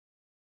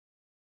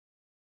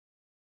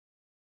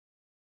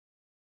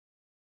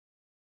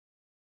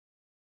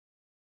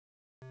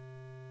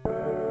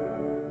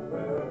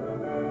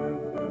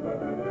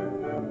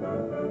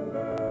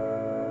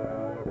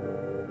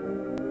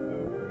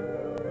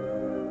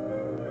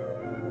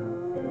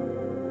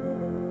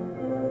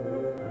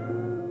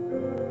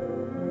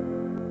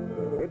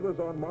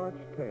on March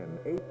 10,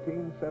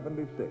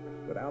 1876,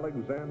 that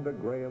Alexander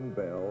Graham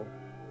Bell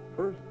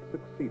first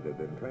succeeded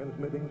in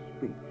transmitting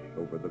speech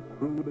over the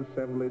crude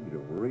assemblage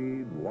of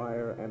reed,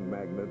 wire, and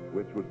magnet,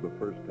 which was the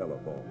first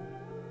telephone.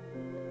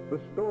 The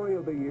story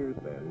of the years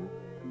then,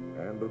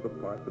 and of the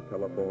part the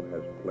telephone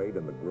has played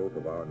in the growth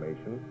of our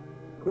nation,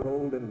 could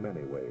hold in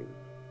many ways.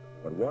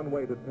 But one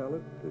way to tell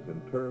it is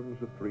in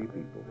terms of three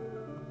people.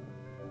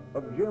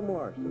 Of Jim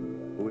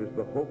Larson, who is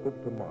the hope of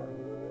tomorrow.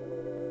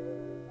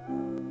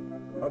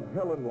 Of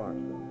Helen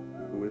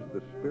Larson, who is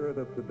the spirit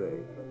of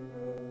today.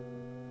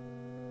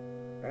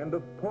 And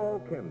of Paul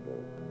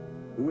Kendall,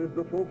 who is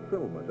the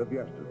fulfillment of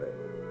yesterday.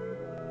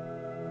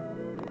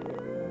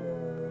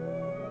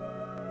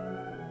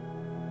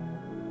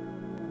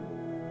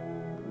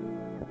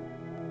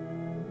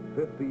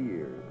 "50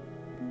 years,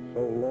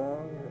 so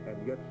long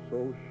and yet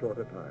so short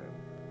a time.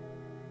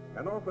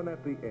 And often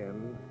at the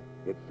end,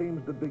 it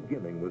seems the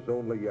beginning was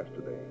only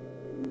yesterday."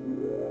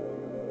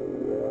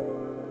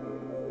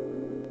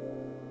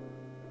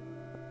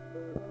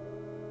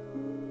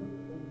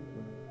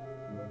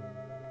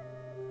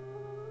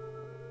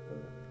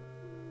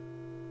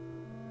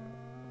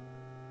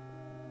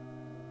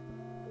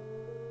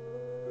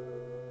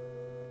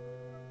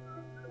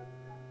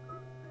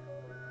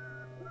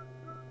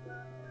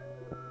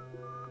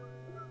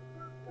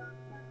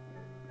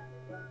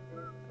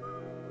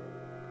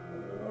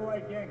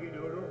 Yankee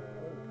Doodle.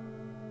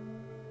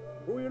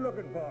 Who are you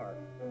looking for?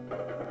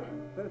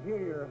 Says here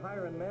you're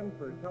hiring men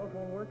for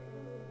telephone work.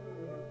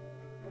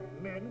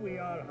 Men we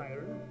are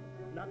hiring,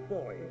 not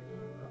boys.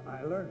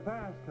 I learned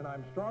fast, and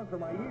I'm strong for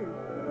my years.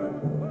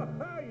 Well,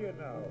 how you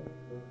know?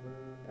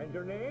 And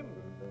your name?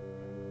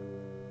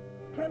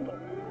 Kendall.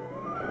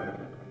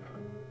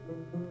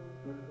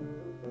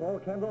 Paul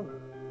Kendall?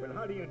 Well,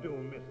 how do you do,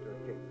 Mr.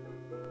 Kendall?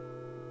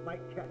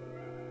 Mike Cathy.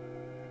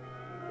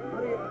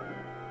 How do you...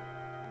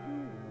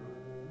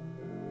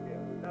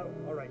 Now,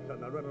 all right,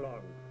 son, now run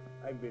along.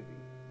 I'm busy.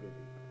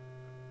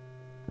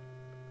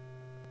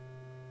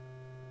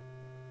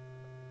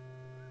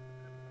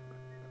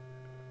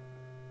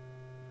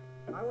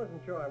 I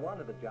wasn't sure I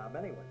wanted the job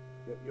anyway.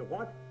 You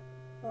what?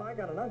 Oh, I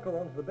got an uncle who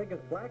owns the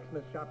biggest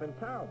blacksmith shop in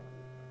town.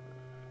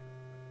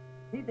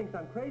 He thinks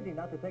I'm crazy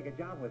not to take a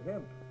job with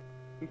him.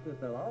 He says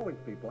there'll always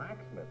be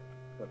blacksmiths,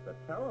 but the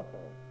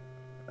telephone,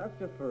 that's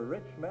just for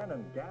rich men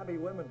and gabby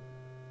women.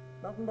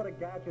 Nothing but a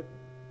gadget.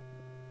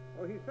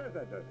 Oh, he says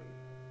that, does he?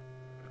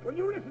 Well,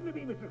 you listen to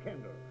me, Mr.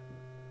 Kendall.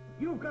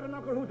 You've got an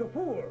uncle who's a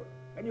fool,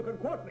 and you can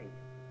quote me.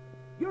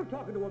 You're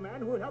talking to a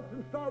man who helped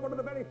install one of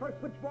the very first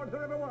switchboards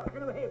there ever was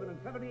in New Haven in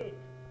 '78,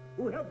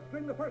 who helped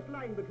string the first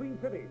line between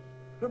cities,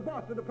 from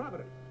Boston to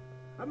Providence.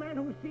 A man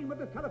who's seen what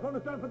the telephone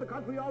has done for the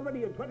country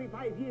already in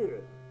 25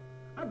 years.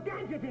 A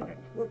gadget, is it?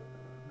 Well,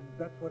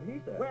 that's what he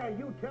said. Well,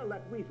 you tell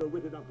that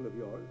weasel-witted uncle of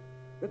yours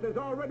that there's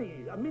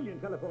already 1 million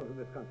telephones in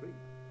this country,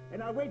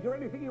 and I'll wager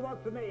anything he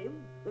wants to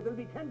name that there'll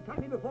be 10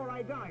 times before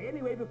I die.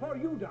 Anyway, before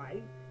you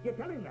die, you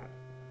tell him that.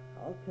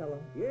 I'll tell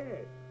him.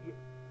 Yes.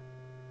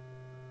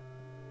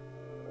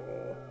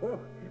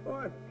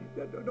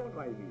 Don't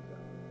mind me,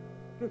 son.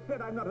 Just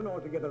said I'm not an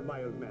altogether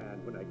mild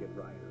man when I get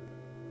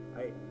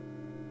riled.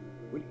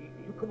 Well,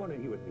 you come on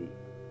in here with me.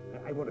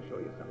 I want to show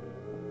you something.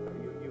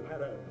 You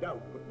had a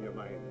doubt put in your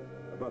mind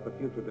about the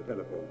future of the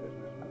telephone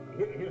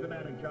business. Here's a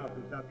man in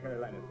Charleston, South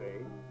Carolina,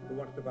 say, who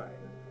wants to buy.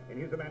 And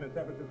here's a man in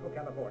San Francisco,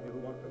 California, who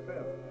wants to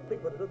sell.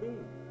 Think what it'll be.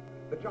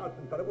 The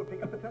Charleston fellow will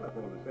pick up the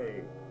telephone and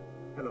say,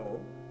 "Hello,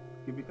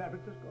 give me San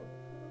Francisco."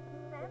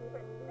 San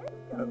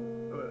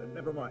Francisco?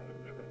 Never mind.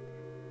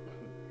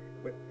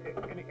 Well,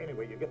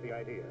 anyway, you get the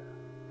idea.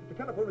 The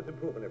telephone is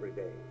improving every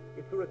day.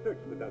 It's the research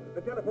that does it.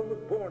 The telephone was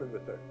born in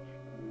research.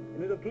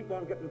 And it'll keep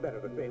on getting better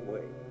the same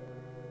way.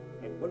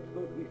 And once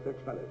those research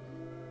fellows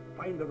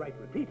find the right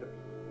repeaters,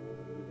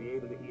 you'll be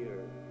able to hear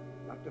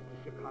not just to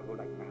Chicago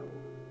like now,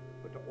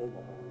 but to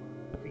Omaha,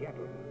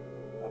 Seattle,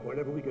 or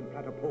wherever we can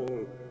plant a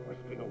pole or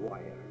string a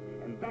wire.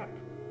 And that,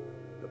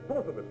 the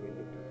both of us may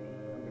live to see.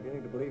 I'm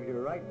beginning to believe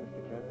you're right,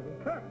 Mr. Cassidy.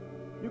 Ha!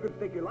 You can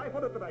stake your life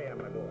on it that I am,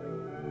 my boy.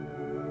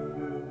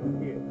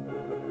 Here.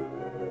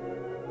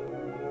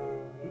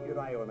 Keep your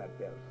eye on that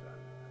bell, son.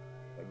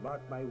 And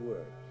mark my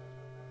words.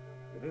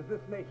 That as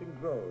this nation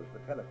grows, the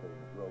telephone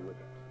will grow with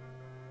it.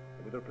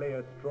 And it'll play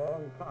a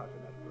strong part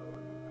in that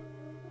growth.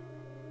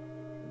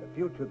 And the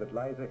future that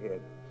lies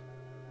ahead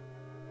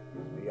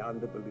is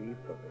beyond the belief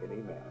of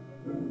any man.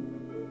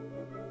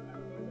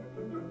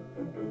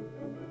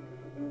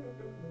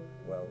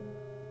 Well,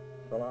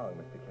 so long,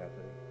 Mr.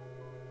 Cassidy.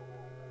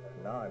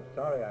 Now I'm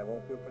sorry I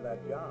won't do for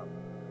that job.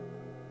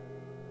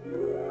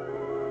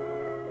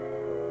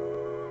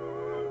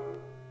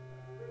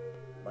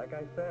 Like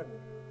I said,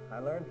 I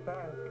learned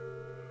fast.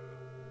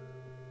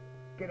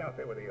 Get out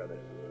there with the others.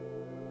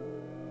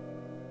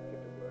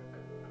 Get to work.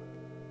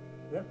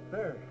 Yes,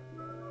 sir.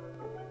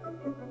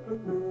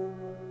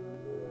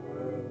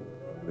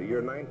 The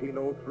year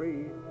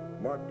 1903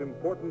 marked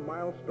important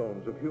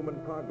milestones of human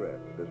progress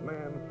as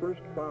man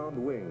first found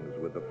wings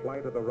with the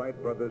flight of the Wright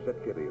brothers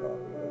at Kitty Hawk.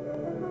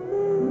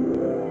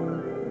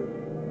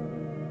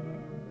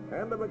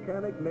 And a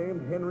mechanic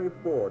named Henry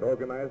Ford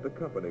organized a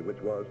company which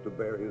was to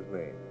bear his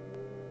name.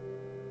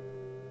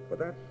 But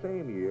that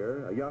same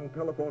year, a young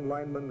telephone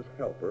lineman's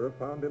helper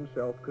found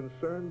himself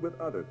concerned with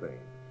other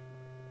things.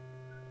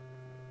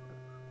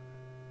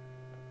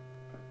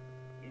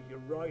 Is your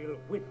Royal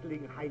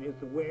Whistling Highness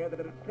aware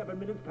that it's 7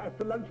 minutes past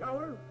the lunch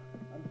hour?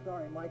 I'm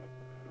sorry, Mike.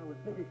 I was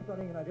busy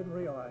studying and I didn't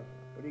realize.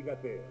 What do you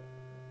got there?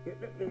 Here,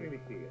 let me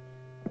see it.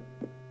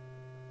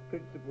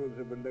 Principles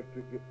of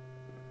electric...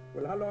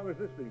 Well, how long has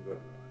this been going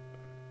on?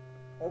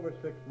 Over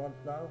 6 months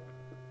now.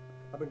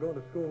 I've been going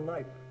to school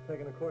nights,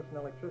 taking a course in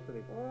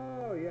electricity.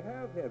 Oh, you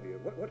have you?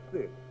 What's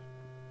this?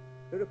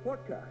 The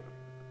report card.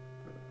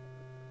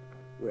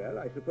 Well,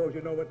 I suppose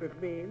you know what this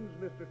means,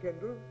 Mr.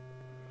 Kendall.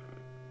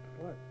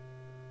 What?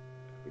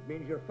 It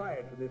means you're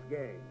fired from this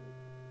gang.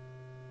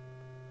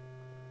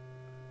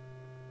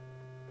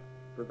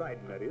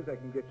 Providing, that is, I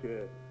can get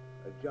you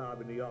a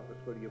job in the office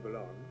where you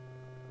belong.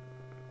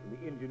 In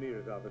the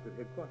engineer's office at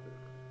headquarters.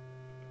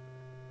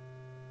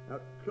 Now,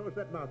 close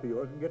that mouth of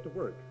yours and get to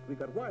work. We've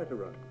got wires to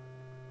run.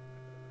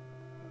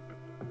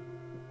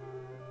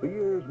 The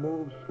years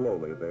moved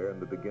slowly there in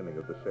the beginning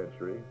of the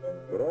century,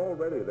 but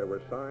already there were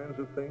signs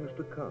of things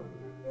to come.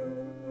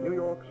 New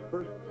York's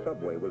first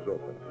subway was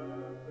opened.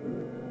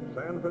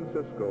 San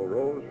Francisco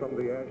rose from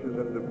the ashes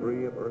and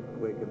debris of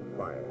earthquake and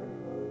fire.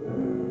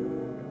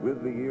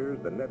 With the years,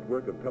 the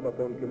network of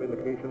telephone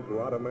communication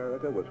throughout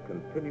America was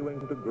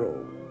continuing to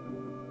grow.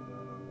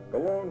 The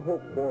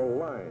long-hoped-for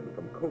line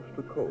from coast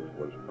to coast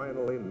was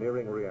finally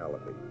nearing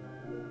reality.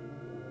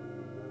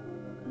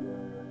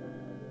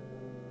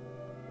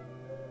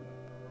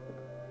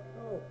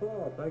 Oh,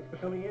 Paul, thanks for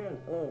coming in.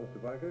 Hello, Mr.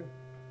 Barker.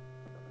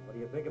 What do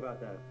you think about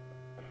that?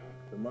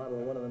 The model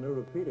of one of the new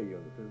repeater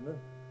units, isn't it?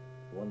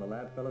 The one the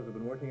lab fellows have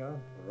been working on?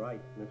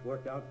 Right, and it's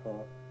worked out,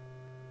 Paul.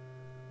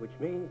 Which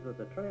means that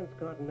the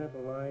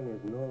transcontinental line is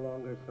no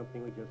longer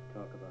something we just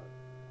talk about.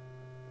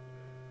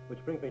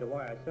 Which brings me to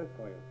why I sent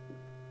for you.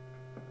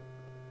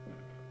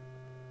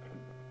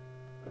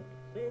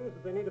 Seems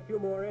that they need a few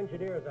more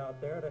engineers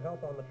out there to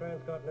help on the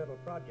transcontinental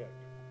project.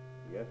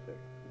 Yes, sir.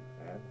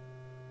 And?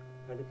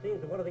 And it seems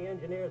that one of the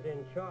engineers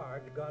in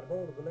charge got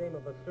hold of the name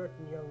of a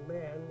certain young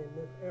man in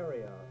this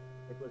area.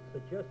 It was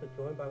suggested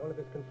to him by one of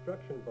his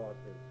construction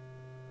bosses.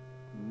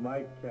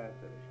 Mike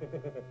Cassidy.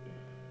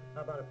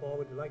 How about it, Paul?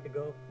 Would you like to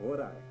go? Would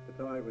I? If it's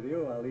all right with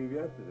you, I'll leave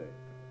yesterday.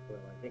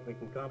 Well, I think we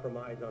can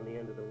compromise on the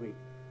end of the week.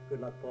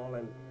 Good luck, Paul,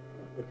 and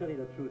to tell you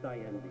the truth, I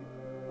envy you.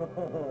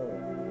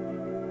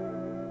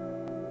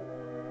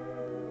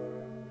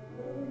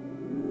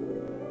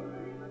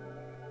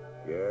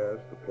 Yes,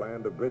 the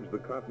plan to bridge the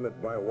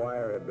continent by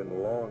wire had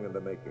been long in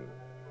the making.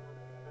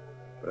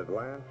 But at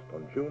last,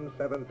 on June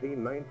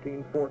 17,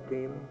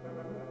 1914...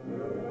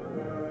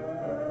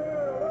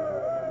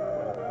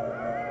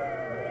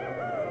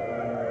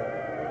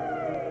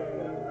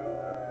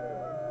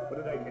 What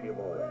did I tell you,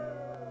 boy?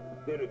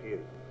 There it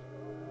is.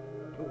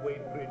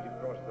 Two-way bridge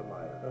across the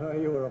mile.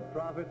 You were a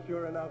prophet,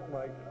 sure enough,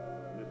 Mike.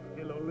 And it's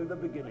still only the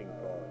beginning,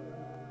 Paul.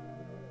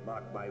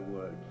 Mark my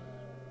words.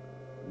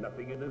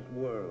 Nothing in this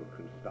world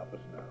can stop us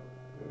now.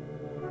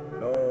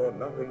 No,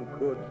 nothing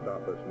could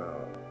stop us now.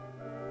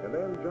 And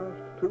then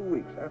just 2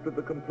 weeks after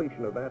the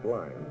completion of that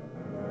line,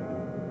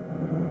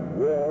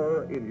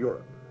 war in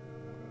Europe.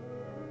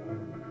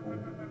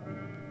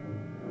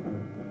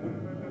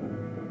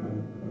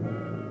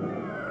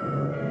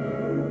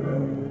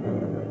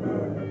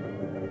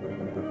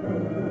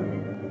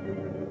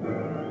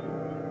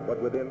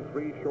 But within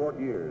 3 short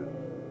years,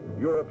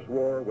 Europe's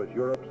war was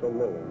Europe's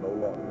alone no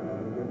longer.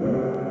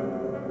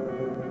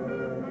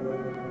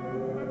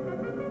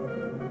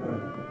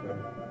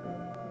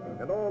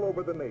 And all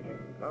over the nation,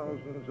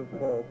 thousands of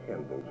Paul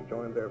Kendalls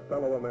joined their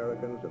fellow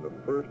Americans in the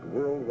first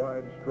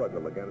worldwide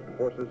struggle against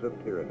forces of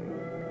tyranny.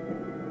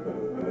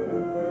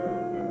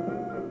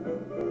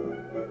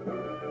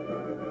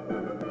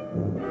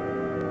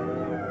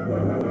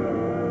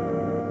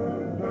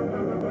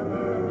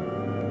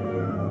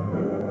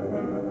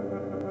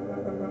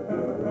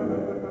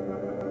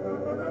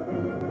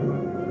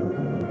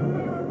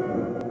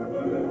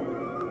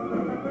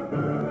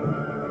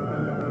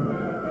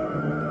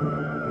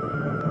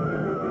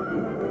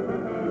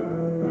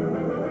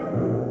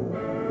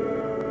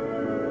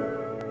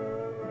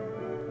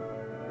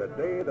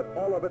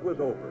 All of it was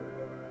over.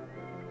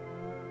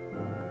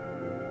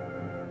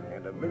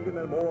 And 1 million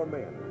and more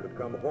men could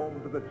come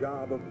home to the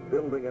job of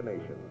building a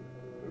nation.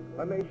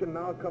 A nation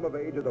now come of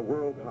age as a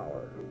world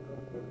power.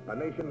 A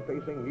nation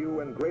facing new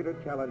and greater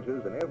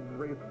challenges in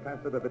every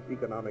facet of its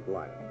economic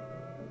life.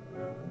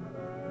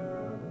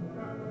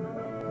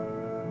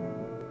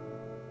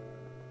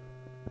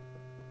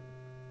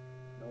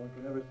 No one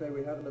can ever say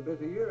we haven't a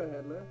busy year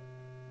ahead, Les.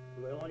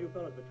 Well, all you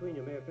fellas between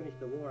you may have finished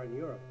the war in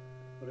Europe,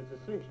 but it's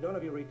a cinch none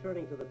of you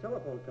returning to the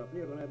telephone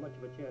company are going to have much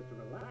of a chance to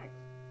relax.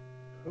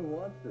 Who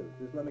wants to?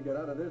 Just let me get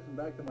out of this and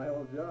back to my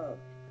old job.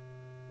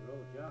 Your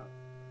old job.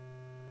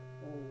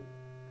 Oh,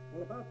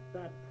 well, about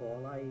that,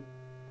 Paul,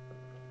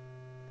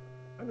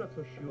 I'm not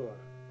so sure.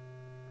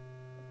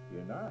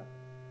 You're not?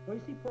 Well,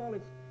 you see, Paul,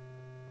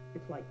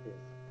 It's like this.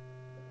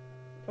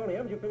 Tony,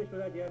 haven't you finished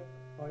with that yet?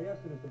 Oh, yes,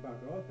 sir, Mr.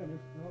 Barker. All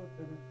finished. All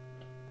finished.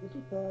 You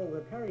see, Paul,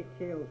 with Harry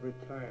Cale's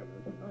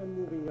retirement, I'm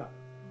moving up.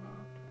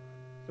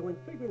 So in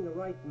figuring the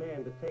right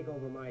man to take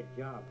over my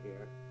job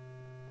here...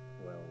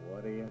 Well,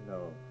 what do you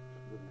know?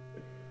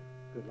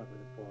 Good luck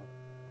with it, Paul.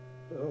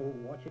 Oh,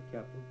 watch it,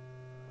 Captain.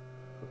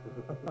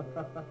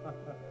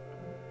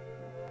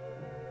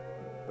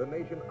 The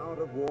nation out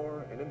of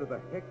war and into the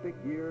hectic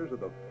years of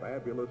the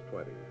fabulous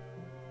 20s.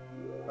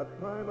 A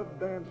time of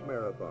dance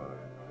marathons,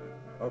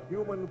 of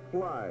human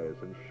flies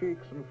and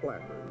shakes and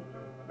flappers,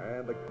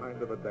 and a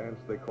kind of a dance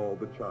they called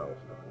the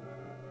Charleston.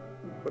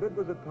 But it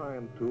was a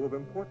time, too, of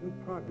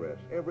important progress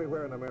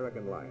everywhere in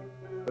American life.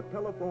 The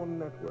telephone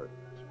network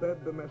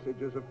sped the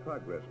messages of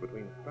progress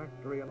between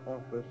factory and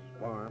office,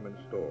 farm and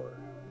store.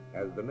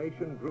 As the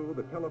nation grew,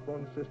 the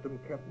telephone system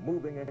kept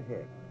moving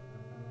ahead,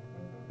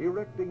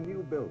 erecting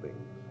new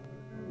buildings,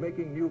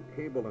 making new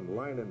cable and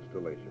line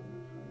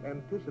installations,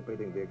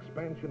 anticipating the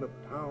expansion of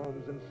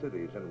towns and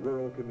cities and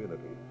rural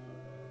communities.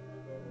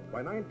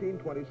 By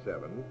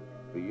 1927,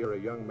 the year a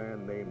young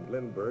man named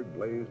Lindbergh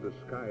blazed a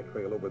sky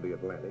trail over the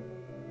Atlantic,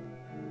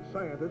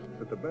 scientists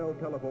at the Bell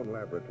Telephone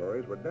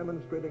Laboratories were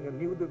demonstrating a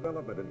new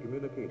development in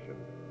communication,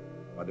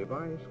 a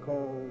device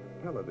called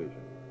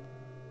television.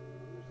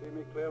 You see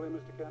me clearly,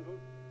 Mr. Kendall?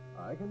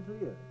 I can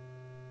see it.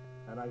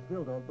 And I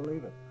still don't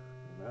believe it.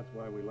 And that's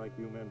why we like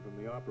you men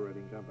from the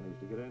operating companies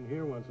to get in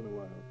here once in a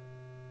while.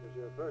 Gives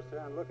you a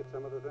first-hand look at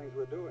some of the things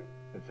we're doing.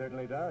 It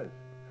certainly does.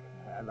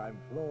 And I'm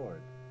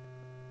floored.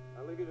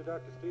 I'll leave you to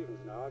Dr. Stevens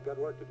now. I've got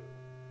work to do.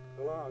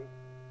 So long.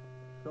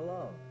 So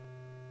long.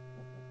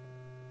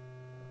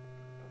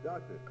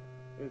 Doctor,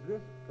 is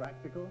this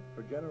practical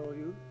for general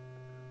use?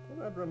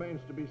 Well, that remains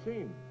to be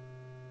seen.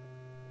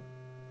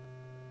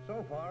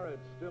 So far,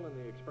 it's still in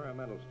the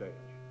experimental stage.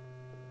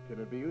 Can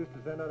it be used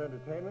to send out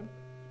entertainment?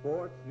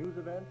 Sports, news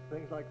events,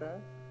 things like that?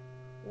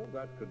 Well,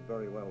 that could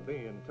very well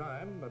be in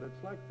time, but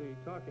it's like the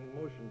talking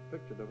motion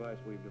picture device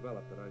we've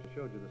developed that I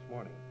showed you this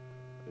morning.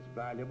 It's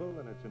valuable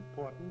and it's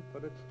important,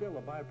 but it's still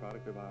a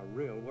byproduct of our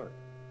real work.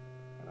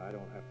 And I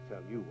don't have to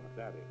tell you what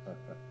that is.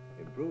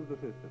 Improve the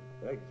system.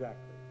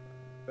 Exactly.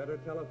 Better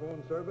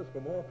telephone service for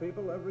more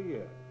people every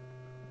year.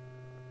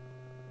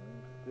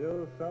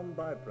 Still some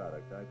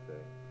byproduct, I'd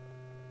say.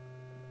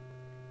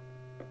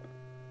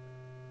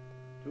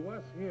 To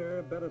us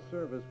here, better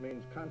service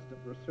means constant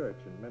research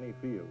in many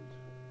fields.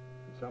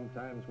 And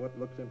sometimes what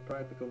looks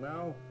impractical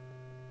now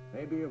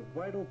may be a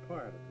vital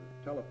part of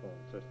the telephone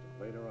system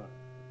later on.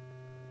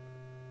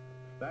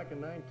 Back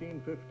in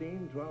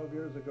 1915, 12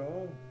 years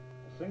ago,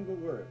 a single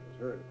word was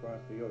heard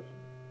across the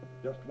ocean.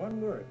 Just one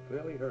word,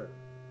 clearly heard.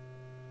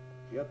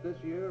 Yet this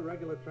year,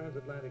 regular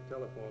transatlantic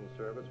telephone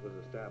service was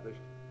established,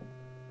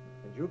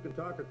 and you can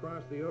talk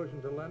across the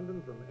ocean to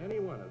London from any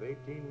one of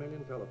 18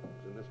 million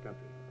telephones in this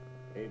country.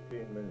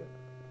 18 million.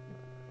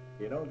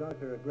 You know,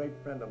 Doctor, a great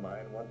friend of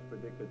mine once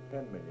predicted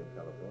 10 million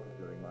telephones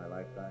during my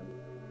lifetime.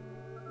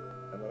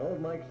 And when old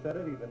Mike said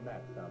it, even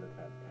that sounded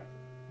fantastic.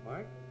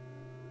 Mike?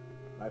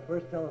 My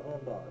first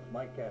telephone boss,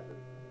 Mike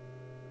Cassidy.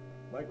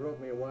 Mike wrote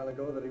me a while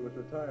ago that he was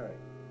retiring.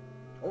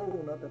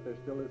 Oh, not that there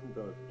still isn't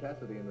a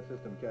Cassidy in the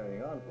system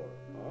carrying on for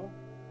him. Oh?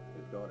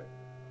 His daughter.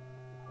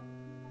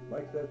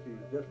 Mike says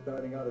she's just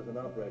starting out as an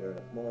operator in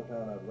a small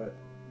town out west,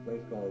 a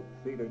place called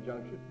Cedar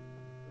Junction.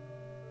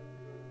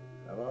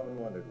 I've often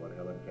wondered what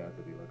Helen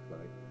Cassidy looks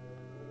like.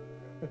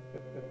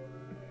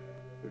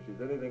 If she's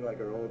anything like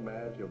her old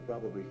man, she'll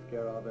probably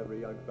scare off every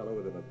young fellow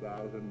within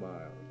 1,000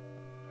 miles.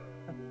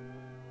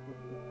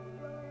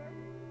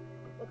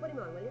 Well, put him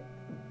on, will you?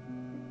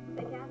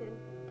 Say, Catherine,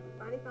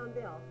 finally found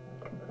Bill.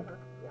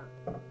 Yeah,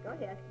 go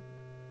ahead.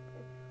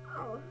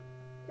 Oh,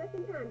 just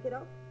in time,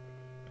 kiddo.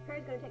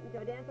 Perry's going to take me to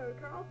a dance over to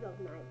Carlsville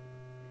tonight.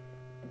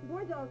 The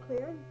board's all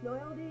clear. No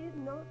LDs,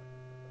 no...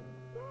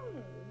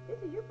 Say, this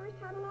is your first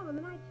time alone on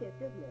the night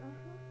shift, isn't it?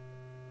 Uh-huh.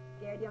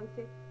 Scared,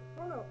 youngster?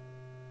 Oh, no.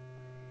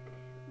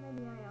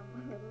 Maybe I am a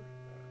little.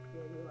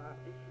 Sure you are.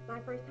 My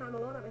first time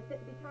alone, I was fit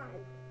to be tied.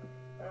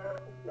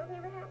 Nothing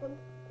ever happens.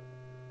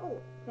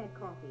 Oh, that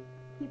coffee.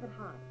 Keep it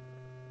hot.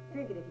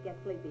 Drink it if you get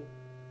sleepy.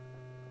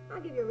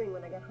 I'll give you a ring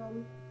when I get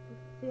home.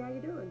 Just see how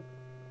you're doing.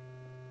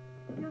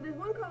 You know, there's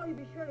one caller you'll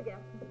be sure to get.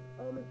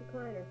 Oh, Mr.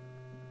 Kleiner.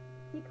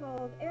 He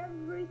calls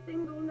every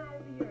single night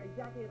of the year,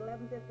 exactly at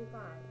 11:55.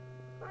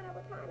 Find out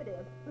what time it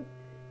is.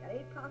 Got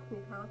 8 clocks in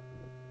his house.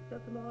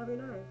 Sets them all every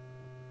night.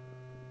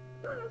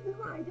 Don't ask me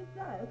why, he just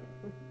does.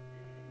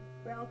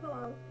 Well, so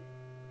long.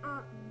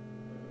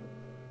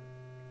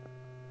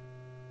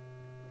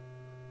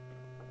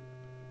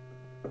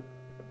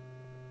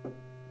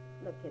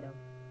 Look, kiddo.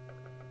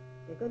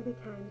 There are going to be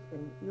times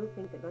when you'll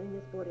think that running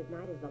this board at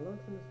night is the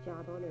lonesomest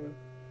job on earth.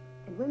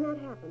 And when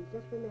that happens,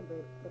 just remember,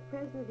 the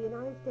President of the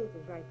United States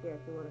is right there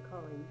if you want to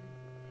call him.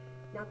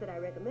 Not that I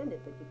recommend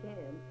it, but you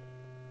can.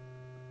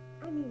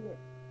 I mean,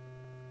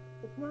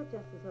 it's not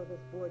just as though this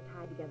board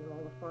tied together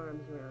all the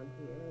farms around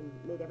here and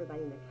made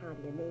everybody in the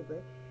county a neighbor,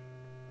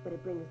 but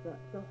it brings the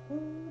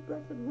whole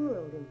blessed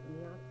world in from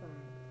the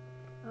outside.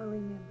 I'll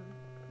remember.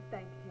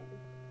 Thank heaven.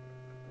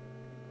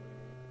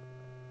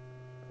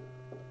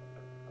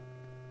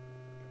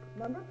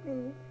 Number,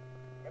 please.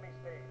 Give me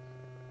Steve's.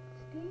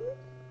 Steve's?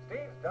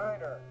 Steve's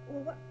Diner.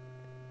 Well, what?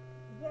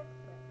 Yes,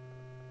 sir.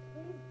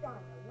 Steve's Diner,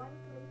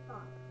 135.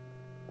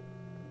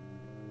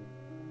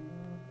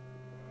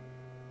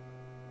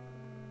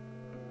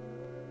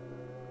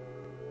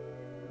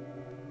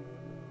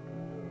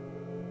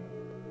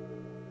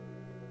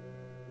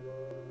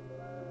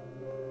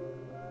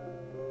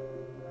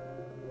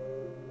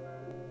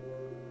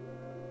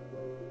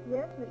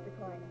 Yes, Mr.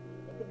 Kleiner.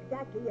 It's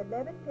exactly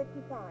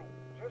 11:55.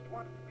 Just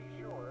wanted to be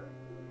sure.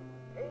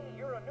 Hey,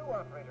 you're a new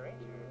operator, ain't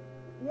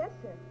you? Yes,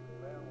 sir.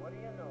 Well, what do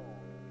you know?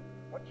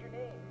 What's your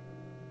name?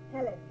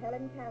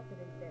 Helen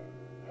Cassidy, sir.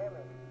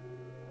 Helen.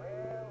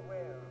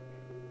 Well.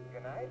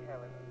 Good night,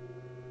 Helen.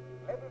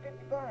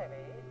 11:55,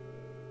 eh?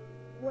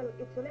 Well,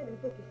 it's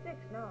 11:56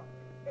 now.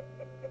 So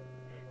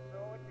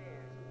it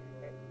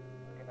is.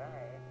 Good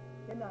night.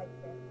 Good night,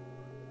 sir.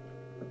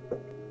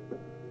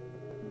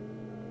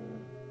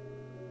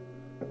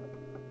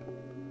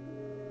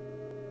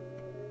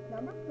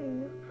 Number,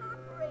 please.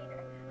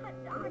 Operator, a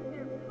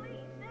doctor,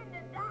 please, send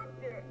a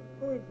doctor.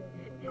 Who is it?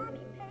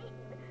 Tommy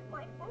Payton,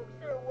 my folks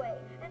are away,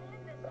 and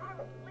Linda's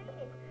arm's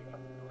bleeding.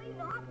 It's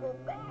bleeding awful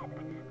bad.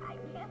 I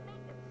can't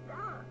make it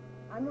stop.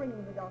 I'm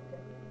ringing the doctor.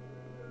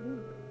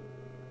 Please.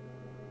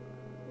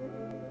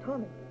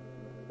 Tommy,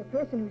 the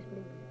person who's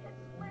bleeding.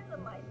 It's Linda,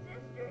 my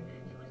sister.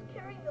 She was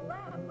carrying the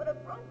lamp, but a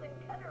broken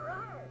cut her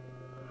arm.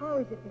 How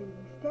is it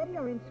bleeding? Steady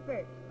or in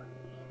spurts?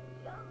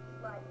 It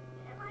jumps like,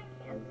 and I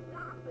can't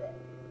stop it.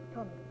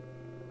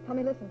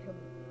 Tommy, listen to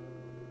me.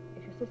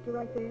 Is your sister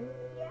right there?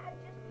 Yeah,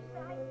 just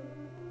beside me.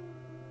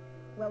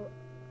 Well,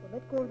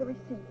 let go of the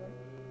receiver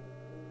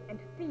and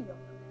feel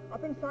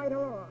up inside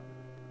her arm,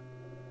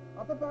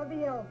 up above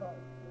the elbow,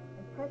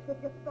 and press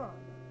with your thumb.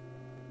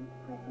 Keep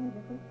pressing in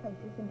different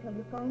places until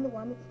you find the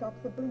one that stops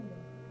the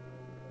bleeding.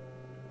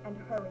 And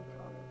hurry,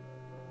 Tommy.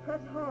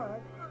 Press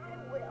hard. I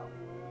will.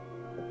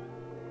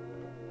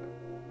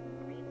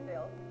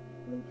 Leedsville,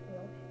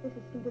 this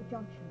is Cedar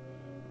Junction.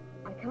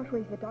 I can't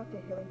raise the doctor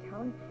here in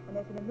town, and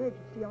there's an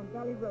emergency on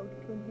Valley Road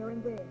between here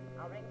and there.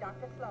 I'll ring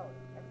Dr. Sloan.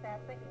 That's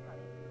fast thinking,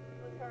 honey.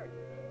 Who's hurt?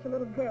 It's a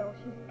little girl.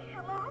 She's...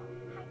 Hello?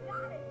 I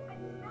got it. I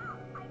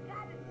stopped. I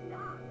got it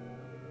stopped.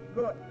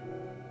 Good.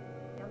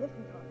 Now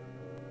listen, Tommy.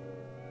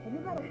 Have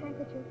you got a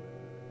handkerchief?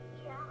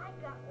 Yeah, I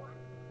got one.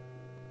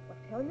 Well,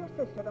 tell your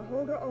sister to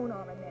hold her own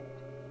arm a minute.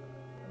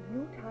 And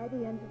you tie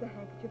the ends of the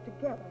handkerchief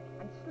together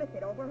and slip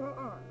it over her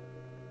arm.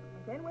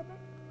 And then with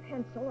a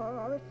pencil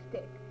or a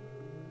stick,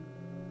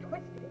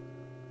 twist it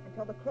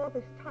until the cloth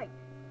is tight.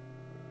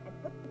 And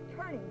put the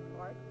turning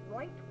part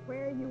right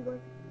where you were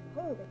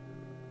holding.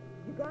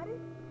 You got it?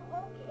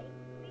 Okay.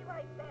 Be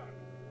right back.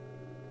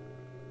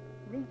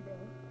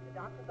 Reedville. The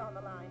doctor's on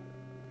the line.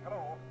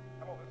 Hello,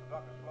 this is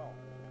Dr. Sloan.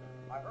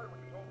 I heard what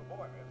you told the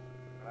boy, miss,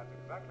 and that's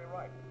exactly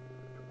right.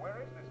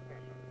 Where is this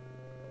patient?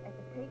 At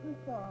the Peyton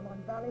Farm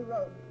on Valley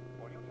Road.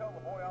 Well, you tell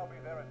the boy I'll be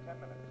there in 10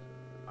 minutes.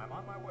 I'm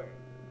on my way.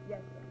 Yes,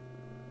 sir.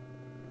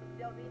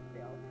 Still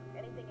Reedsville.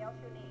 Anything else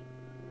you need?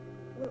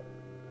 Well,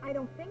 I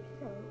don't think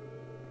so.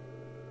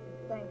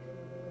 Thanks,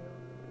 Reedville.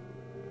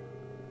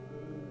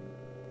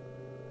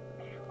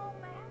 Hello,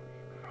 ma'am.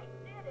 I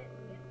did it.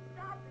 It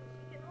stopped and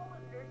she can hold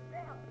it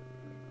herself.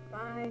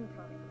 Fine,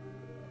 Tommy.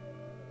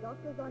 The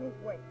doctor's on his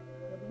way.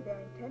 He'll be there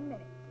in 10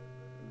 minutes.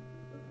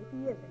 If he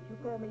isn't, you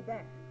call me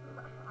back.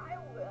 I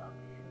will.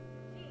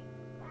 Gee,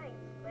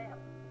 thanks, ma'am.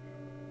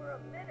 For a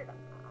minute,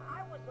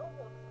 I was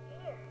almost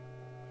scared.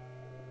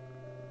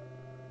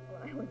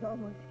 Well, I was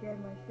almost scared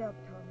myself,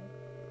 Tommy.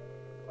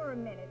 For a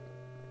minute.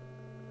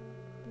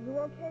 You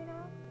okay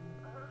now?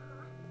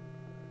 Uh-huh.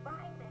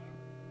 Bye, ma'am.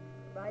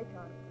 Bye,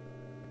 Tommy.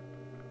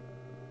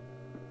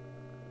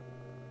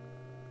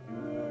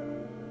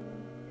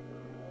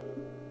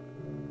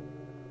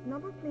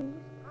 Number,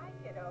 please. Hi,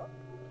 kiddo.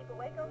 Keep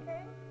awake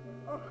okay?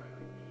 Oh,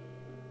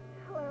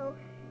 hello.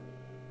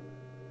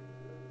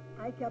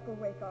 I kept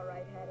awake all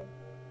right, Hattie.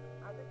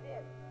 How's it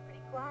been?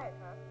 Pretty quiet,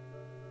 huh?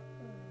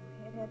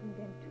 It hasn't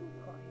been too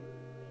quiet.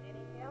 Need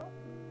any help?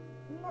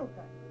 No,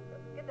 thanks.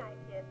 Good night,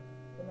 kid.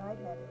 Good night,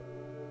 Hattie.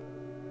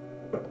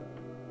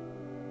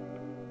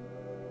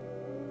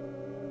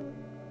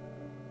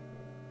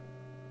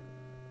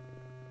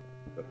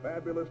 The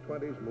fabulous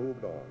 20s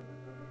moved on.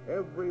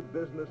 Every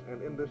business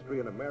and industry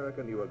in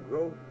America knew a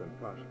growth and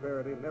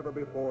prosperity never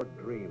before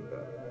dreamed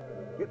of.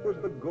 It was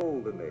the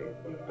golden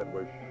age that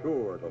was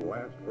sure to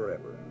last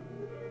forever.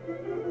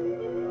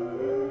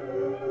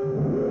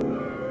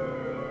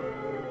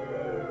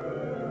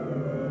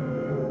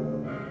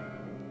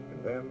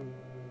 And then,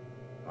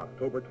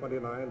 October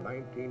 29,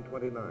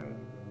 1929,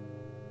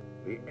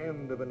 the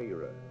end of an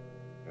era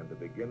and the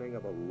beginning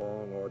of a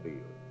long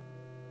ordeal.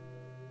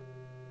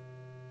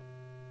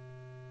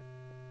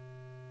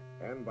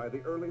 And by the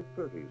early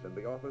 30s, in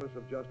the office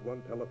of just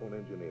one telephone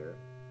engineer,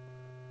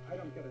 I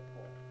don't get it,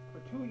 Paul.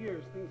 For 2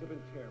 years, things have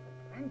been terrible,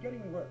 and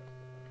getting worse.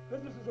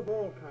 Businesses of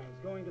all kinds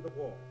going to the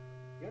wall.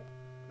 Yet,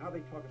 now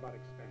they talk about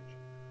expansion.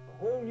 A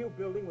whole new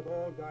building with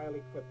all dial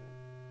equipment.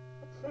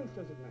 What sense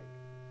does it make?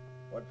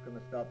 What's going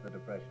to stop the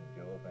depression,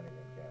 Joe, if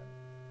anything can?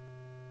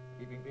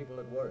 Keeping people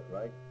at work,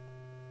 right?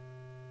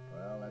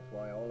 Well, that's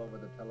why all over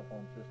the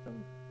telephone system,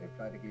 they've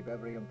tried to keep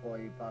every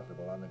employee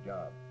possible on the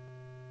job.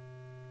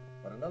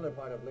 But another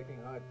part of licking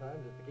hard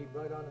times is to keep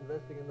right on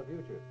investing in the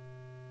future.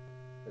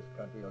 This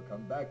country will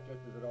come back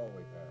just as it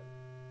always has.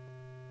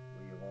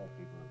 We of all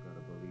people have got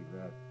to believe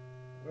that.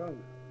 Well, now,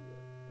 when you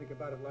think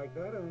about it like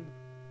that,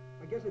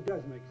 I guess it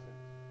does make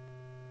sense.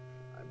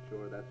 I'm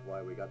sure that's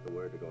why we got the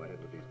word to go ahead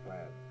with these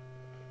plans.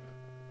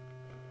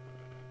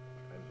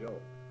 And Joe,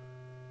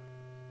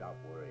 stop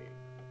worrying.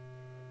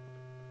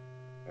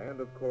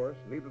 And of course,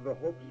 neither the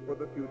hopes for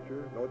the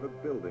future nor the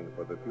building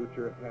for the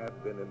future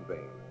had been in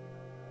vain.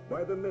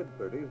 By the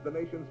mid-30s, the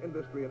nation's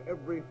industry in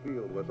every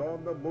field was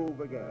on the move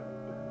again.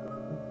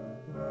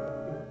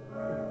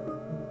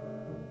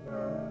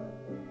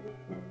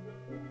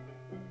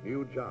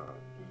 New jobs,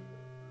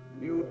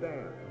 new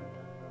dams,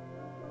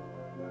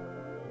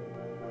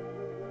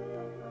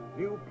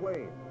 new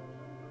planes,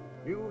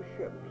 new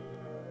ships.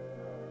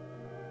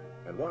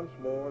 And once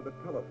more, the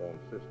telephone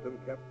system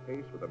kept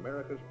pace with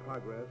America's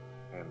progress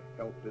and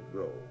helped it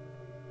grow.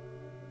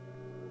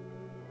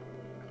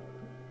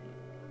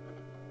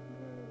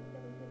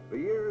 The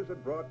years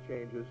had brought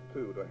changes,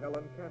 too, to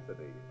Helen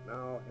Cassidy,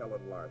 now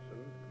Helen Larson,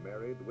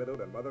 married,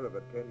 widowed, and mother of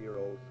a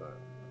 10-year-old son.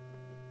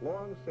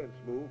 Long since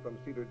moved from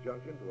Cedar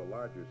Junction to a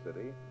larger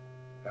city,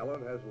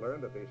 Helen has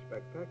learned that these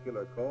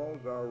spectacular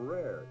calls are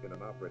rare in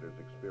an operator's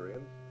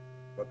experience,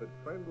 but that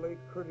friendly,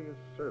 courteous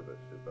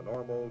service is the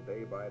normal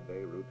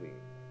day-by-day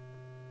routine.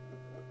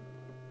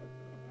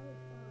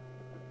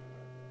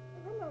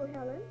 Hello,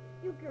 Helen.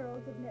 You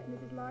girls have met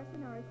Mrs.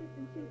 Larson, our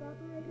assistant chief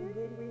operator?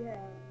 Indeed we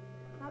have.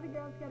 How are the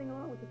girls getting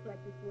along with the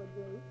Wood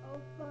group? Oh,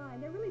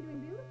 fine. They're really doing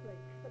beautifully.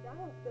 The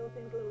dial still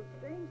seems a little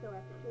strange, though,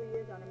 after 2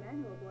 years on a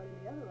manual board in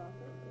the other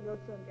office.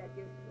 You'll soon get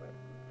used to it.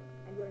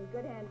 And you're in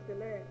good hands to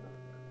learn.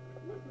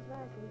 Mrs.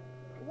 Larson,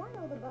 why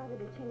all the bother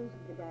to change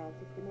the dial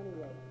system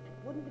anyway?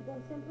 Wouldn't it have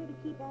been simpler to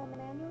keep on the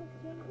manual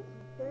exchanges?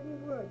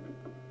 Certainly would.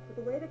 But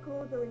the way the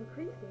calls are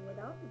increasing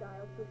without the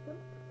dial system,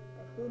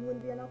 there soon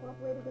wouldn't be enough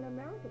operators in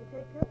America to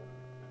take care of it.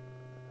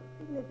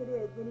 Even as it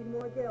is, we need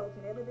more girls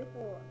than ever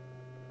before.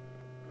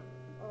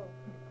 Oh,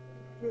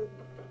 excuse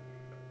me.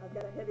 I've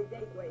got a heavy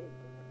date waiting.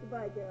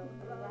 Goodbye, girls.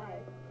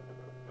 Bye.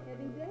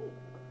 Heavy date?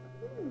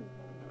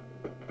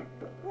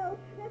 Well,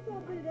 that's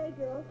all for today,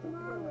 girls.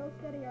 Tomorrow we'll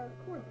study our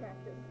chord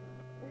practice.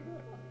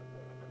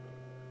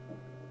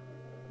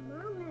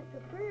 Mom meant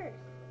the first.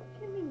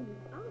 What you mean?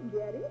 I'll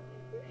get it.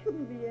 You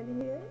shouldn't be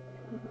in here.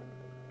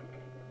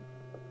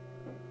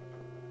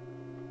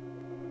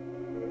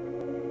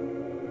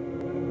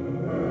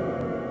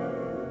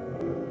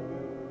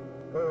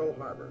 Pearl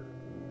Harbor.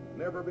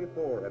 Never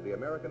before had the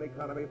American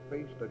economy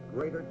faced a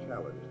greater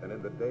challenge than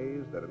in the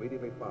days that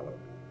immediately followed.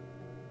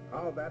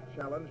 How that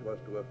challenge was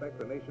to affect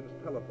the nation's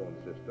telephone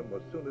system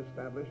was soon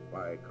established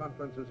by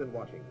conferences in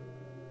Washington.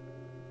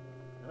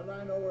 And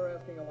I know we're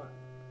asking a lot,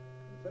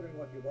 considering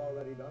what you've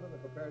already done in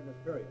the preparedness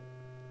period.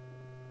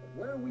 But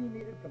where we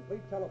needed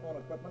complete telephone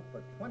equipment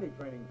for 20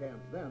 training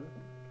camps then,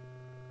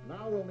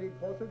 now we'll need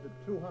closer to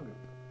 200.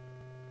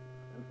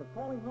 And for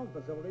calling home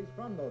facilities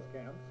from those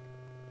camps,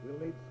 we'll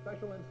need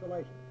special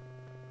installations.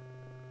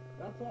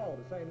 That's all,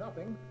 to say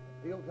nothing.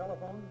 Field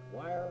telephone,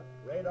 wire,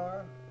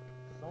 radar,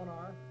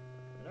 sonar,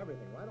 and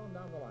everything right on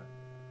down the line.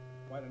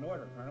 Quite an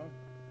order, Colonel.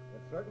 It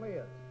certainly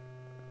is.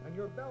 And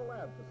your Bell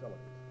Lab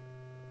facilities.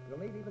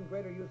 You'll need even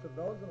greater use of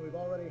those than we've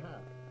already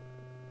had.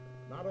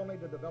 Not only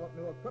to develop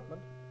new equipment,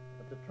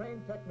 but to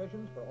train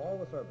technicians for all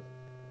the services.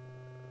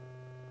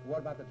 What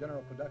about the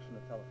general production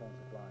of telephone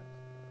supplies?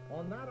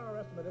 On that,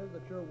 our estimate is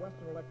that your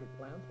Western Electric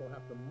plants will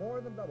have to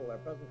more than double their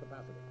present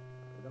capacity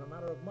within a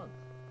matter of months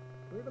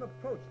to even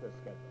approach this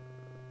schedule.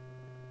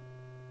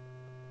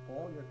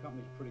 Paul, your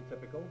company's pretty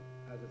typical.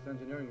 As its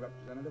engineering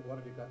representative,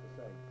 what have you got to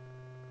say?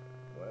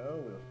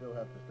 Well, we'll still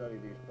have to study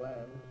these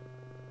plans.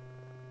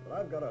 But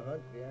I've got a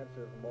hunch the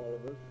answer from all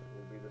of us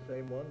will be the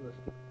same one.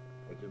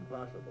 It's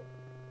impossible.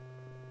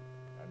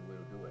 And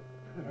we'll do it.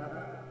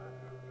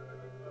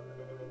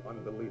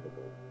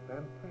 Unbelievable.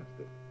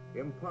 Fantastic.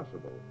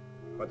 Impossible.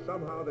 But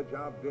somehow the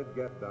job did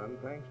get done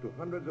thanks to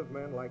hundreds of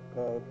men like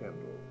Paul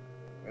Kendall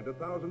and to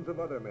thousands of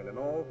other men in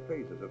all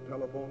phases of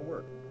telephone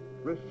work,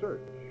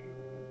 research,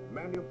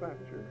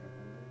 manufacture,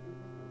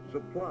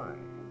 supply,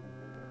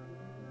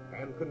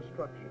 and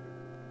construction.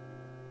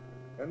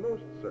 And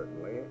most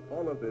certainly,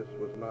 all of this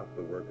was not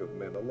the work of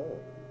men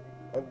alone.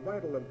 Of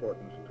vital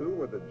importance, too,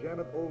 were the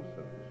Janet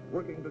Olsons,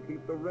 working to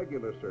keep the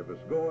regular service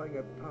going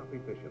at top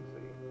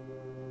efficiency.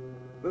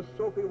 The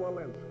Sophie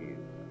Walenskys,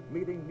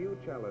 meeting new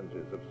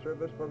challenges of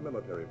service for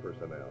military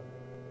personnel.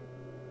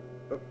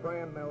 The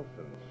Fran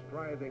Nelsons,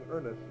 striving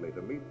earnestly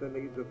to meet the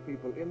needs of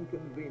people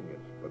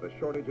inconvenienced by the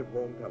shortage of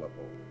home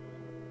telephones.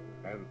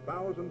 And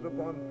thousands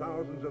upon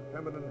thousands of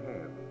feminine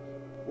hands,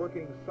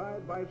 working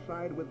side by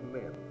side with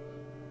men's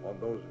on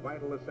those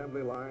vital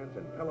assembly lines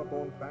and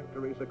telephone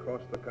factories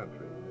across the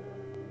country.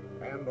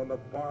 And on the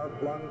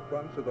far-flung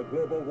fronts of the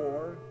global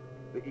war,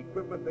 the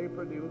equipment they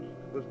produced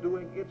was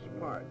doing its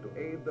part to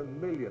aid the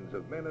millions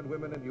of men and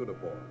women in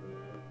uniform.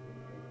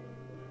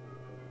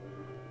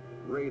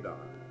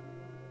 radar,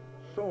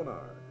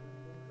 sonar,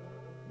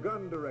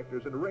 gun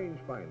directors and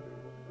rangefinders,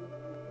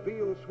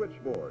 field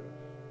switchboards,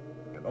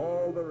 and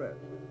all the rest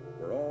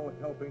were all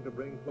helping to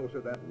bring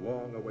closer that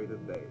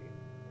long-awaited day.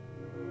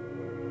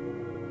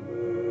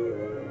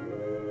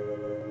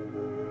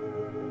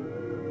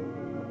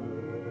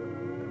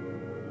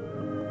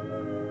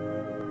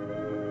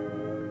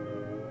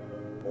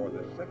 For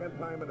the second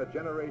time in a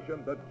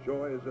generation, the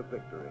joys of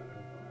victory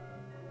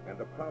and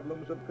the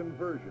problems of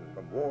conversion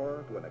from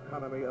war to an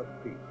economy of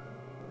peace.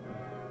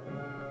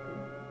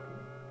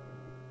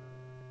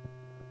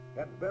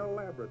 At Bell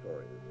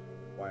Laboratories,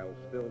 while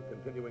still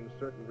continuing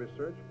certain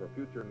research for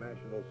future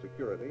national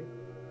security,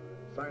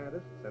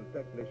 scientists and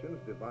technicians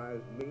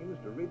devised means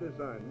to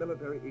redesign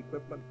military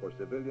equipment for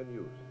civilian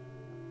use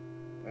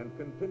and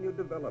continued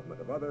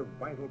development of other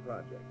vital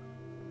projects.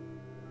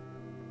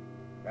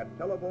 At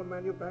telephone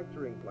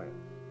manufacturing plants,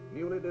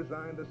 newly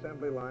designed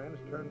assembly lines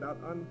turned out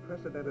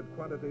unprecedented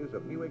quantities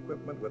of new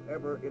equipment with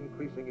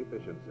ever-increasing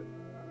efficiency.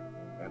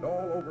 And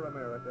all over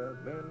America,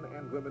 men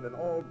and women in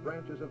all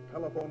branches of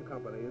telephone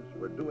companies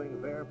were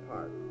doing their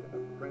part in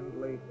a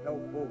friendly,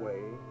 helpful way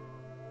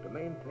to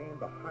maintain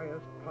the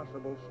highest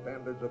possible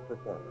standards of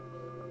performance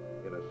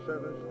in a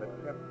service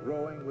that kept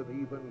growing with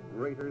even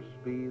greater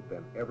speed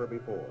than ever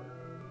before.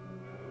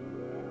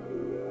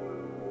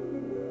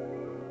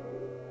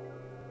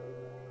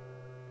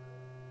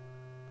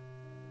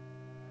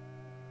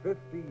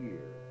 "50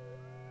 years,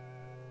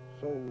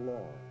 so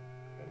long,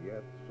 and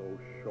yet so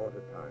short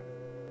a time."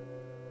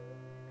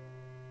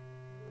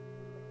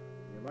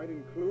 You might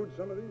include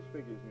some of these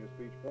figures in your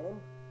speech, Paul.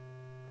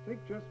 Take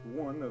just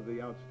one of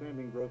the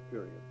outstanding growth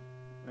periods,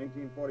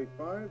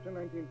 1945 to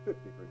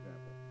 1950, for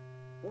example.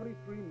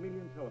 43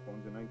 million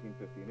telephones in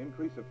 1950, an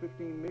increase of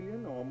 15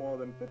 million, or more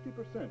than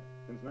 50%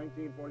 since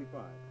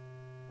 1945.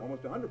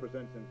 Almost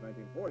 100% since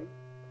 1940.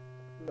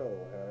 No,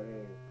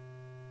 Harry.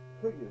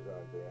 Figures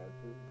aren't the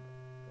answer.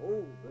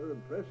 Oh, they're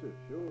impressive,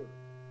 sure.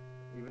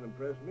 Even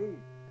impress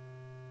me.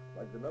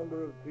 Like the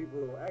number of people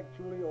who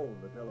actually own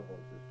the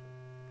telephone system.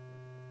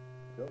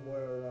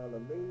 Somewhere around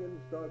 1 million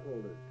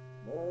stockholders,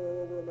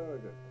 all over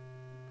America.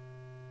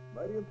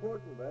 Mighty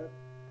important, that.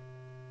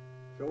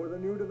 So are the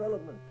new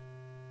developments.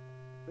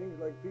 Things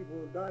like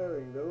people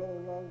dialing their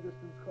own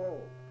long-distance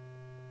calls.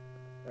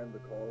 And the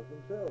calls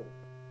themselves,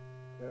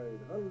 carried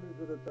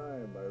hundreds at a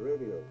time by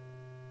radio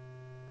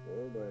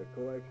or by a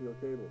coaxial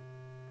cable.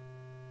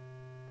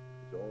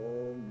 It's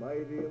all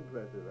mighty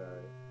impressive,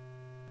 Harry.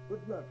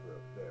 But not for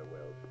a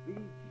farewell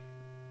speech.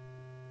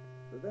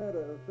 For that,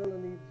 a fellow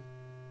needs...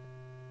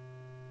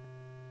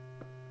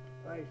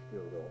 I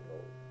still don't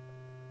know.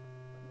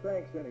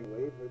 Thanks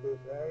anyway for this,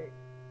 Harry.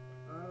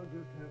 I'll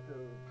just have to...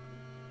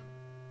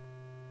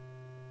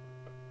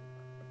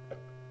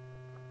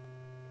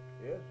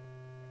 Yes?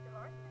 Mr.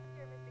 Larson is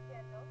here, Mr.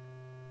 Kendall.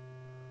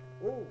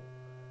 Oh,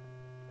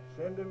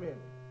 send him in.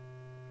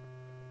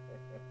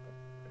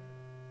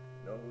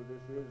 Know who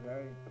this is,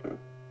 Harry?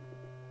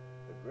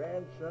 The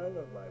grandson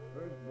of my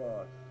first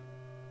boss.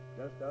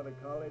 Just out of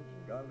college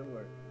and gone to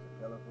work as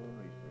a telephone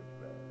research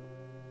man.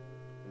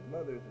 His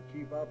mother's a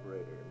chief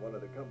operator in one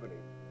of the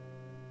companies.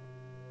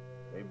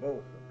 They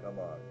both have come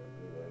on to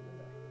be there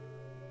tonight.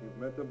 You've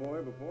met the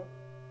boy before?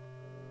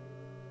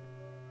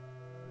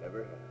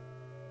 Never have.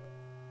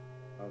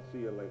 I'll see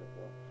you later,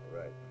 Paul. All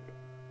right.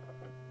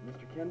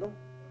 Mr. Kendall?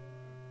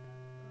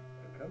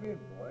 Come in,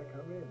 boy,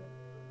 come in.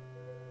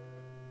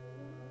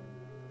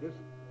 Just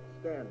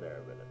stand there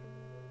a minute.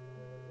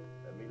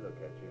 Let me look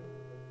at you.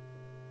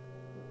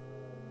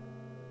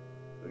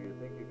 So you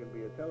think you can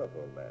be a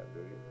telephone man,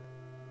 do you?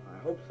 I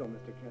hope so,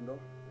 Mr. Kendall.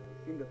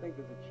 I seem to think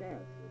there's a chance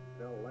at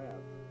Bell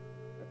Labs.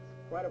 That's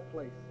quite a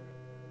place, sir.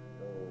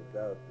 No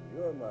doubt in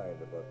your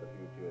mind about the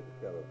future of the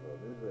telephone,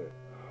 is there?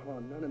 Oh,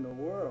 none in the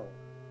world.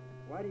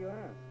 Why do you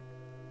ask?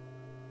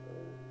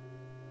 Oh,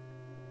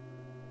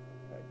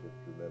 I just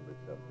remembered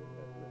something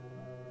that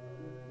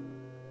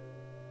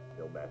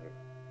no matter.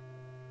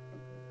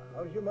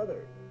 How's your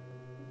mother?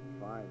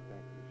 Fine,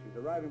 thank you. She's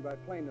arriving by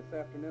plane this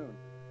afternoon.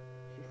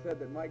 She said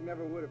that Mike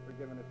never would have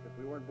forgiven us if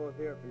we weren't both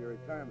here for your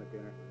retirement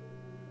dinner.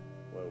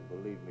 Well,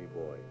 believe me,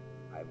 boy,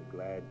 I'm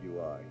glad you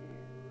are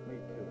here. Me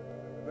too.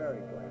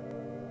 Very glad.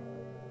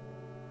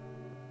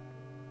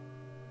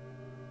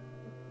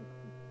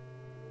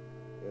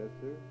 Yes,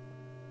 sir.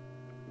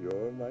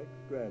 You're Mike's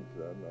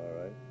grandson, all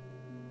right.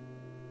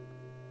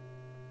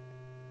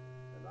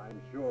 And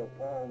I'm sure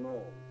Paul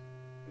knows,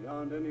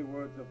 beyond any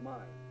words of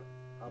mine,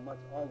 how much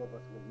all of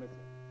us will miss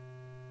him,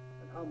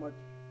 and how much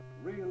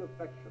real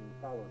affection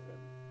follows him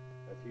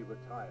as he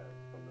retires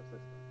from the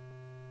system.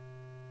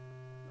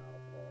 Now,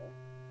 Paul.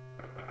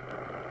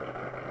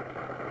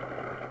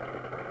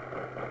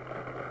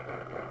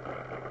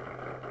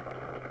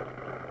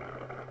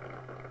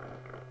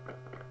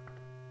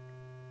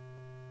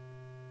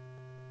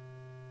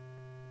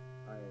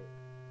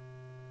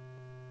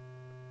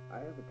 I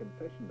have a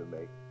confession to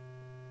make.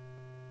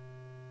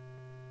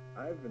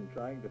 I've been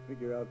trying to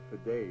figure out for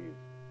days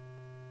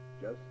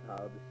just how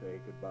to say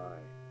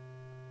goodbye.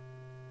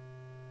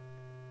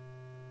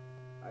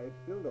 I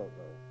still don't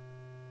know.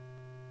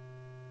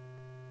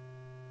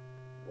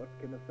 What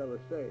can a fella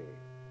say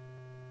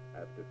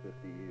after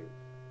 50 years?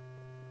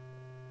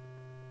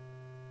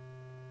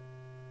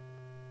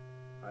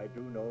 I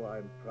do know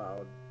I'm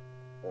proud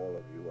all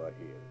of you are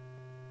here.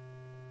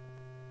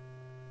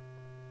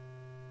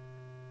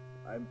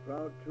 I'm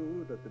proud,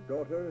 too, that the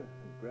daughter and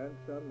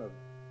grandson of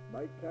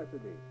Mike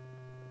Cassidy,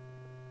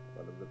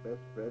 one of the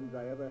best friends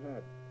I ever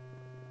had,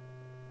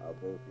 are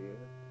both here.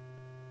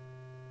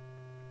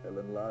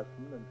 Helen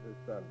Larson and her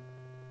son,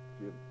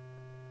 Jim.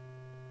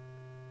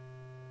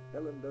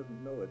 Helen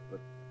doesn't know it, but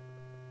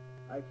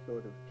I've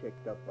sort of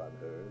checked up on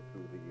her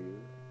through the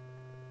years.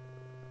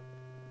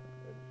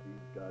 And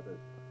she's got as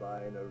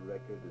fine a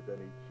record as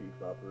any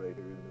chief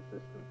operator in the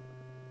system. Of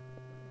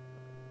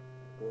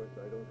course,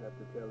 I don't have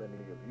to tell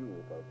any of you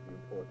about the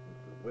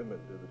importance of women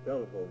to the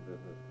telephone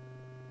business.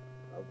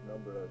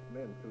 Outnumber us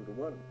men 2 to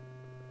 1.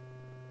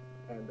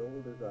 And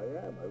old as I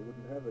am, I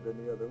wouldn't have it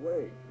any other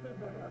way. And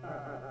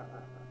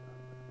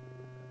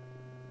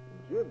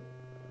Jim,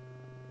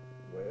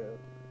 well,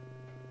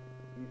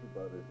 he's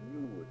about as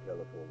new a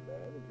telephone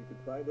man as you could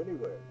find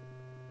anywhere.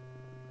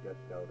 Just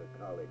out of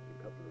college a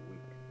couple of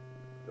weeks.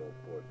 So, of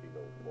course, he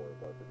knows more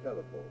about the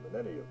telephone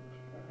than any of us.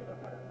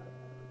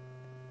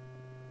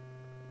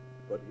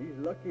 But he's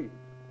lucky,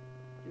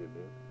 Jim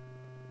is.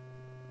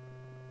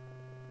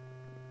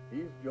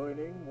 He's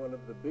joining one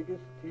of the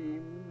biggest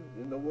teams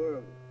in the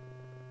world.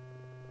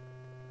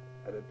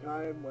 At a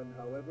time when,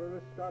 however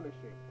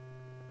astonishing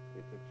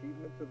its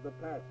achievements of the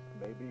past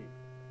may be,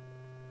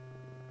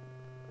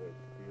 there's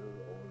still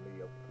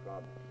only a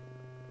promise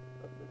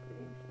of the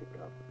things to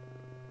come.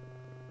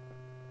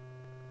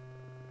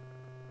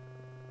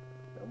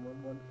 Someone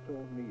once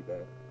told me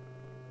that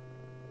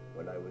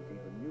when I was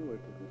even newer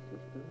to the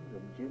system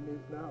than Jim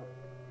is now.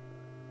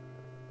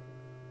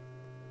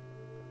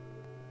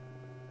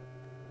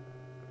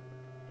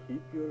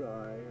 Keep your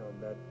eye on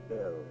that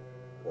bell,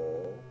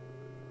 Paul,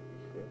 he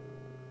said.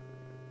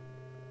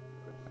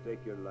 But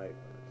stake your life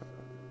on it,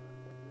 son.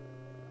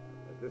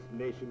 As this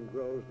nation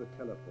grows, the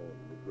telephone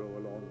will grow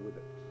along with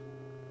it.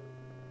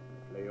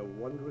 Play a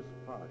wondrous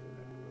part in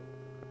that growth.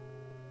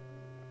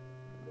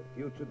 And the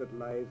future that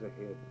lies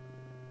ahead is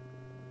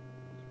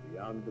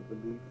beyond the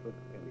belief of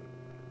any.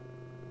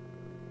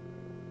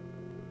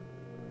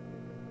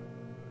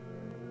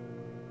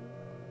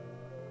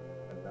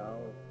 And now,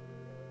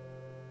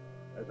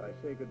 as I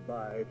say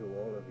goodbye to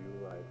all of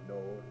you I've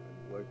known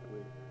and worked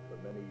with for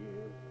many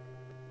years,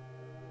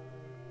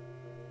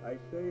 I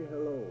say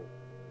hello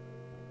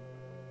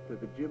to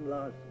the Jim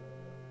Larson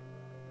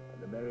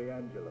and the Mary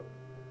Angelo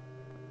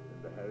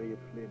and the Harriet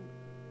Flynn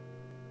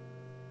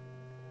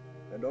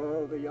and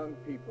all the young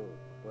people,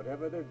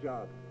 whatever their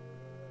jobs,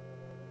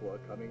 who are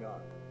coming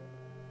on.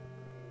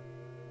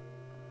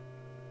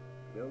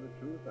 To tell the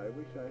truth, I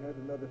wish I had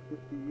another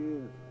 50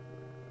 years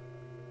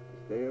to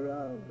stay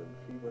around and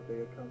see what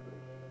they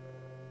accomplish.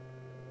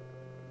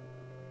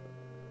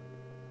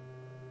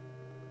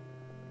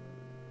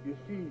 You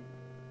see,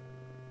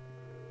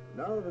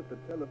 now that the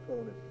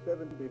telephone is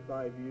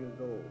 75 years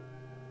old,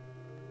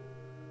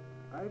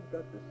 I've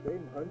got the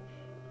same hunch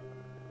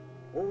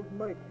old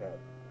Mike had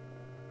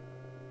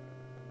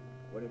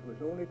when it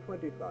was only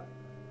 25.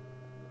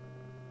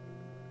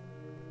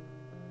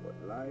 What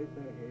lies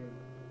ahead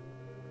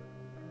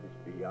is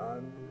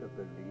beyond the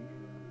belief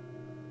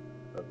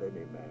of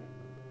any man.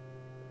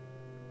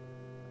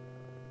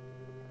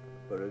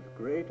 For as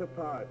great a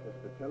part as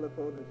the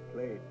telephone has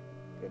played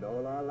in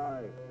all our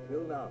lives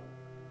till now,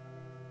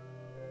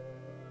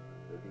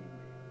 believe me,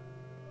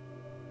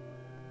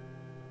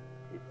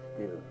 it's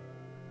still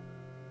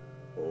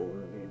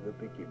only the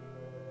beginning.